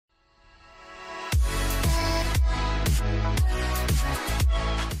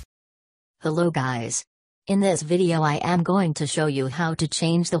Hello guys. In this video I am going to show you how to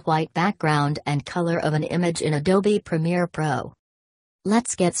change the white background and color of an image in Adobe Premiere Pro.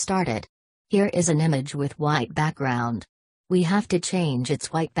 Let's get started. Here is an image with white background. We have to change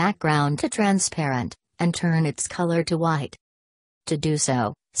its white background to transparent, and turn its color to white. To do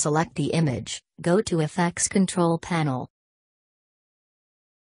so, select the image, go to Effects Control Panel.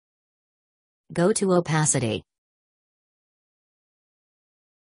 Go to Opacity.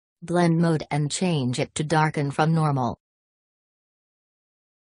 Blend mode and change it to darken from normal.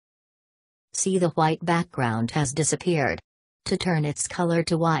 See, the white background has disappeared. To turn its color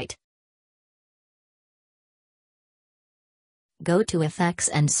to white, go to Effects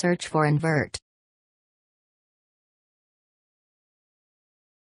and search for Invert.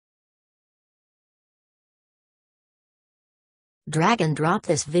 Drag and drop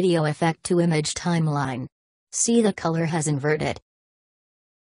this video effect to image timeline. See, the color has inverted.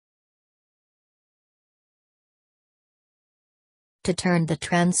 To turn the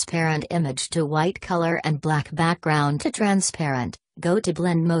transparent image to white color and black background to transparent, go to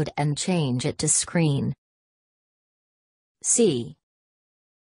Blend mode and change it to Screen. See.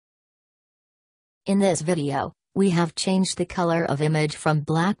 In this video, we have changed the color of image from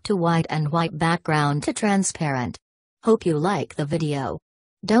black to white and white background to transparent. Hope you like the video.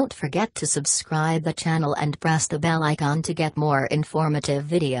 Don't forget to subscribe the channel and press the bell icon to get more informative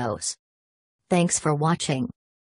videos. Thanks for watching.